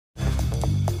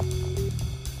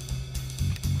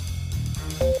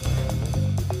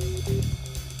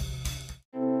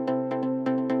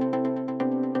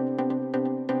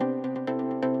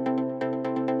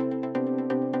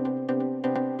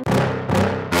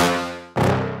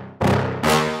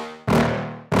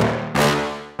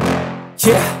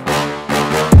Yeah.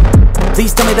 Please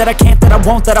tell me that I can't, that I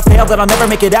won't, that I fail, that I'll never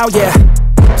make it out, yeah.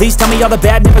 Please tell me all the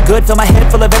bad, never good, fill my head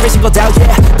full of every single doubt, yeah.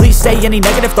 Please say any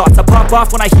negative thoughts, I pop off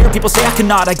when I hear people say I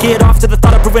cannot. I get off to the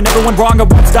thought of proving everyone wrong, I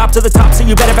won't stop to the top, so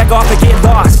you better back off and get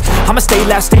lost. I'ma stay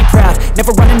loud, stay proud,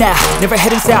 never running out, never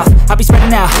heading south. I'll be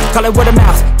spreading out, call it word of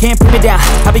mouth, can't put me down,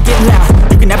 I'll be getting loud.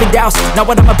 You can have it douse, not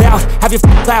what I'm about, have your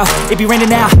cloud, it be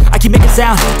raining now. I keep making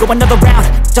sound, go another round,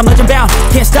 I'm legend bound,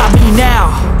 can't stop me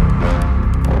now.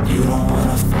 You don't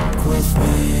wanna fuck with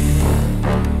me,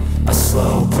 a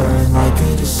slow burn like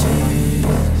a disease.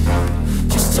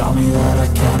 Just tell me that I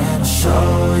can and I'll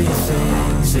show you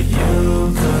things that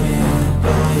you couldn't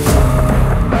believe.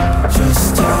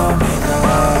 Just tell me that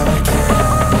I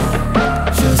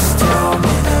can. Just tell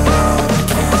me that I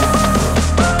can.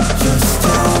 Just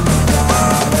tell me that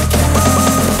I can.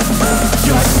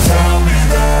 Just tell me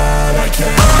that I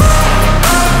can.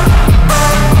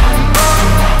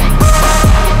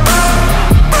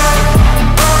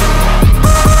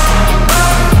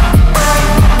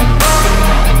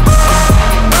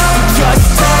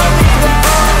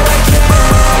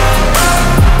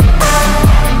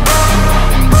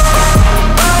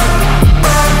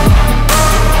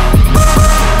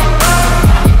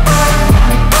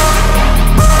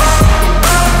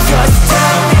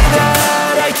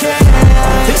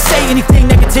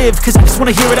 Cause I just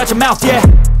wanna hear it out your mouth, yeah.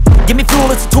 Give me fuel,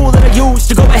 it's a tool that I use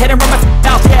to go ahead and run my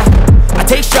mouth, yeah. I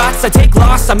take shots, I take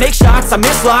loss, I make shots, I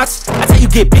miss lots. That's how you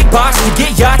get big box, you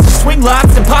get yachts, you swing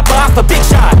lots and pop off a big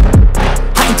shot.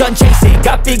 I ain't done chasing,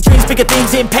 got big dreams, bigger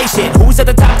things, impatient. Who's at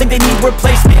the top think they need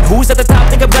replacement? Who's at the top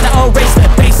think I'm gonna erase them?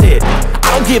 Face it,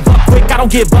 I don't give up quick, I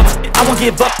don't give up shit, I won't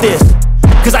give up this.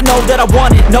 Cause I know that I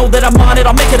want it, know that I'm on it,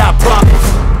 I'll make it, I promise.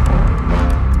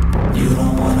 You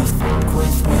don't wanna fuck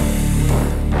with me,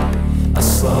 a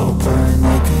slow burn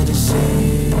like a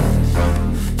disease.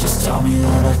 Just tell me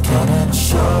that I can and I'll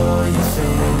show you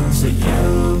things that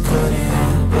you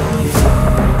couldn't believe.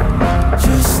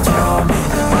 Just tell me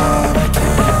that I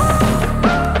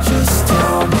can. Just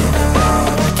tell me that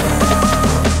I can.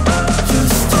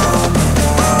 Just tell me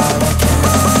that I can.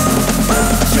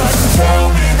 Just tell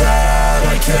me that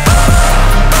I can.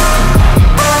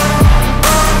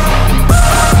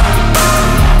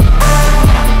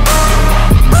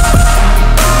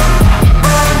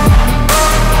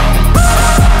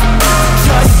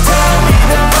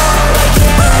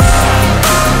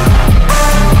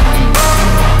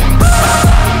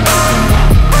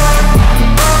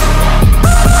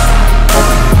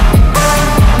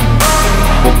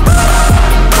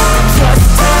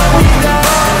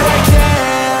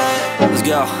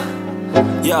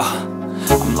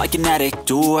 I'm like an addict,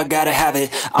 do I gotta have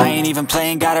it. I ain't even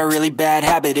playing, got a really bad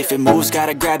habit. If it moves,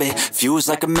 gotta grab it, fuse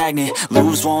like a magnet.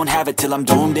 Lose, won't have it till I'm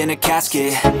doomed in a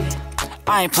casket.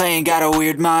 I ain't playing, got a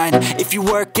weird mind. If you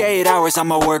work 8 hours,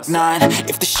 I'ma work 9.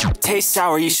 If the shit tastes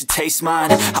sour, you should taste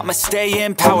mine. I'ma stay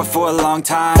in power for a long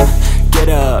time. Get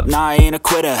up, nah, I ain't a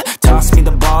quitter. Toss me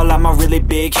the ball, I'm a really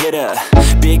big hitter.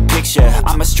 Big picture,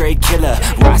 I'm a straight killer.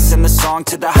 Rising the song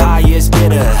to the highest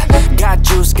bidder. Got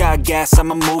juice, got gas,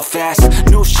 I'ma move fast.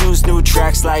 New shoes, new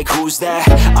tracks, like who's that?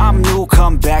 I'm new,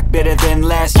 come back, better than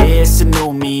last. Yeah, it's a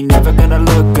new me, never gonna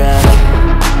look back.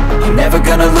 I'm never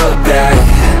gonna look back.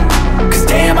 Cause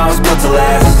damn, I was built to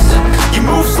last. You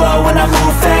move slow and I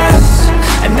move fast,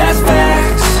 and that's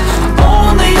facts.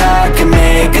 Only I can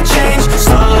make a change.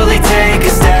 Slowly take a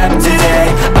step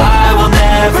today. I will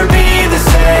never be the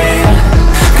same.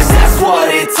 Cause that's what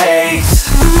it takes.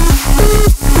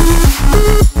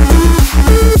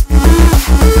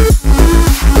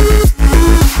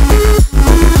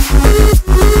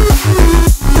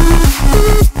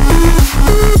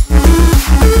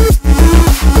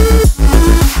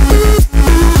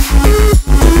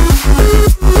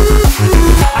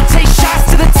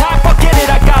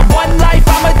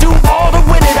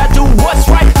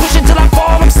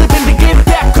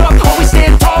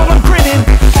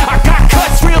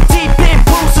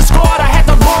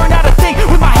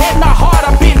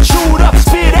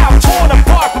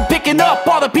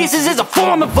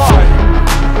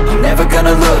 I'm never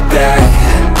gonna look back.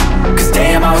 Cause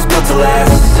damn, I was built to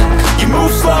last. You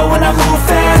move slow and I move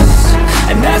fast,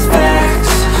 and that's facts.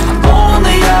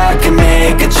 Only I can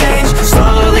make a change.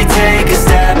 Slowly take a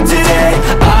step today.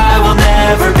 I will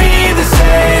never be the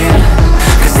same.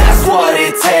 Cause that's what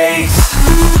it takes.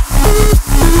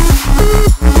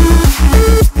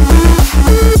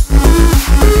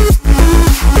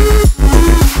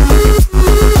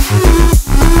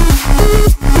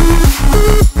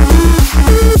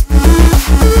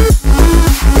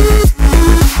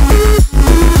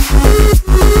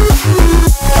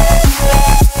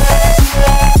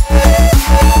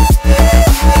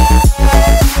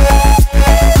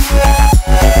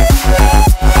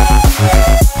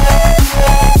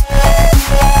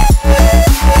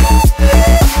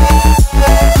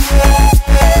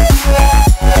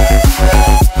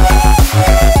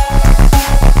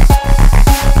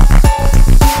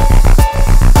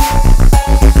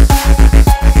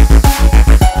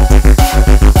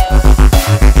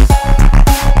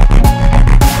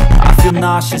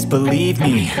 cautious, believe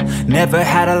me. Never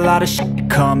had a lot of shit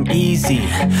come easy.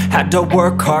 Had to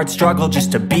work hard, struggle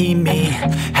just to be me.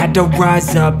 Had to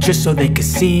rise up just so they could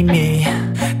see me.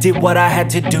 Did what I had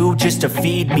to do just to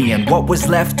feed me, and what was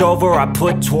left over I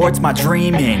put towards my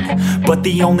dreaming. But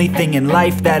the only thing in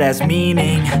life that has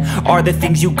meaning are the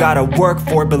things you gotta work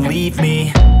for, believe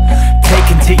me. Take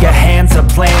into your hands a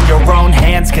plan, your own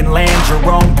hands can land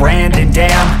your own brand. And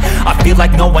damn, I feel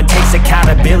like no one takes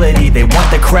accountability. They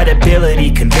want the credibility,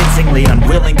 convincingly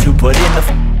unwilling to put in the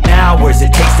hours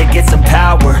it takes to get some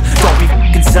power. Don't be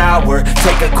f***ing sour,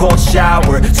 take a cold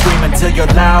shower. Scream until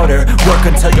you're louder, work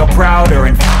until you're prouder.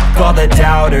 And f*** all the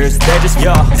doubters, they're just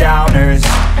your downers.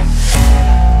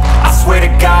 I swear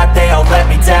to God they all let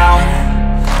me down.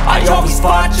 I always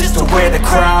fought just to wear the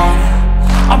crown.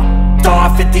 I'm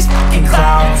off at these fucking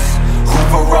clowns who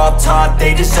were all taught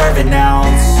they deserve an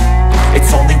ounce.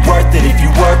 It's only worth it if you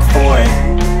work for it.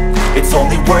 It's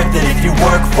only worth it if you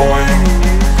work for it.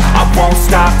 I won't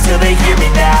stop till they hear me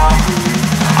now.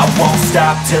 I won't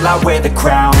stop till I wear the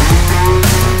crown.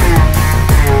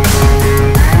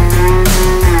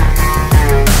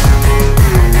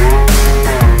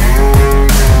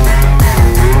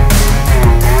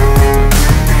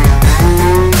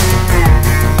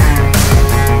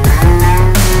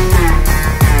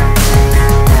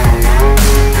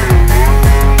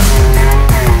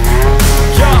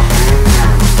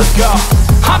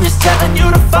 I'm just telling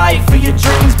you to fight for your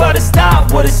dreams, but it's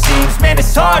not what it seems. Man,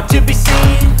 it's hard to be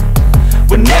seen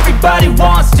when everybody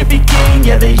wants to be king.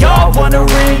 Yeah, they all wanna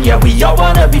ring, yeah, we all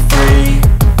wanna be free.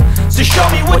 So show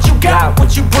me what you got,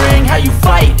 what you bring, how you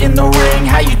fight in the ring,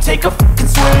 how you take a fucking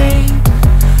swing.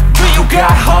 Do you got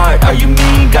heart, are you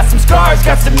mean? Got some scars,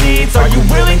 got some needs, are you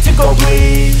willing to go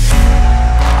bleed?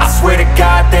 I swear to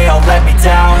God they all let me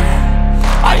down.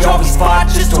 I always fought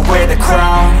just to wear the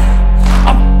crown.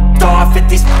 I'm off at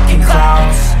these fucking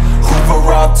clowns who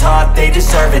were all taught they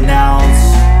deserve an ounce.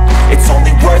 It's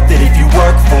only worth it if you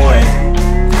work for it.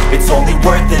 It's only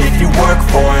worth it if you work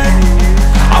for it.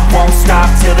 I won't stop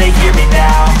till they hear me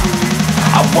now.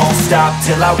 I won't stop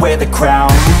till I wear the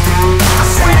crown. I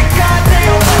swear to God they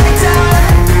all let me down.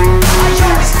 I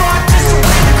always fought just to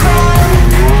wear the crown.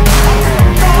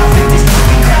 I'm off at these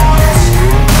fucking clowns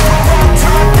who were all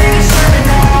taught they deserve an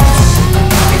ounce.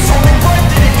 It's only worth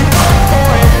it if you work for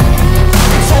it.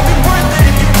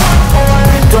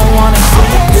 Don't wanna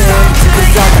sleep there,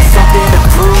 cause I got something to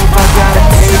prove. I gotta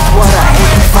take what I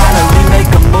hate and finally make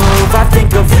a move. I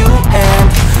think of you and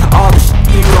all the shit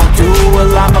you don't do. Well,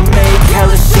 I'ma make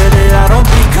hella sure that I don't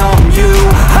become you.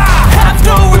 I have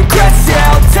no regrets,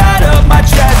 yeah, I'll tie up my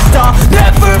chest. I'll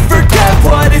never forget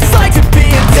what it's like to be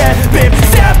in debt. Been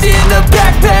stabbed in the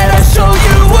back bed, I'll show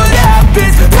you what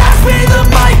happens. Pass me the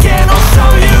mic and I'll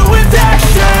show you with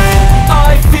action.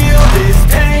 I feel this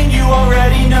pain, you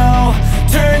already know.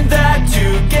 Turn that to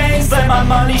gains, let my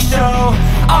money show.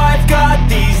 I've got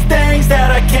these things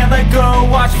that I can't let go.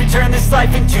 Watch me turn this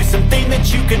life into something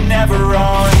that you can never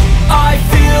own. I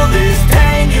feel this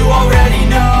pain, you already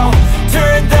know.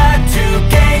 Turn that to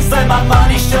gains, let my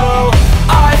money show.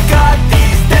 I've got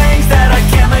these things that I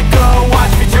can't let go.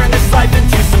 Watch me turn this life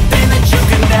into something that you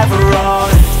can never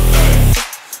own.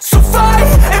 So fight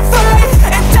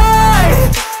and die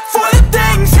for the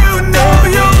things you know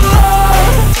you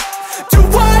love. Do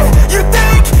what you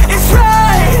think is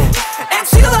right, and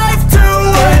see life do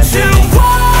what you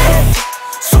want.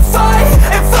 So fight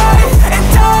and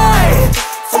die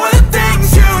for the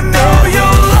things you know you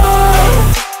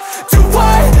love. Do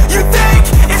what you think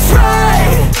is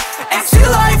right, and see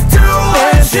life do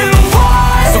what you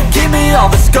want. So give me all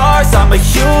the scars, I'm a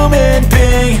human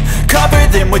being. Cover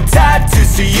them with tattoos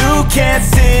so you can't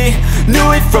see.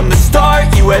 Knew it from the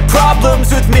start, you had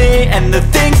problems with me and the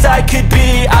things I could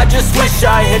be, I just wish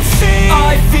I had seen.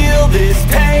 I feel this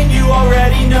pain, you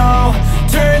already know.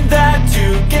 Turn that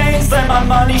to gains, let my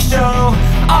money show.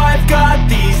 I've got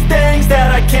these things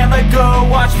that I can't let go.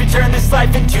 Watch me turn this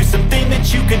life into something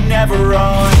that you can never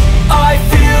own. I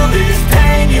feel this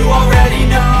pain, you already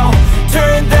know.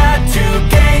 Turn that to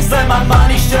gains, let my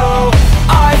money show.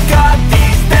 I've got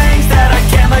these things that I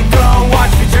can't let go.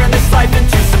 Watch me turn this life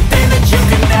into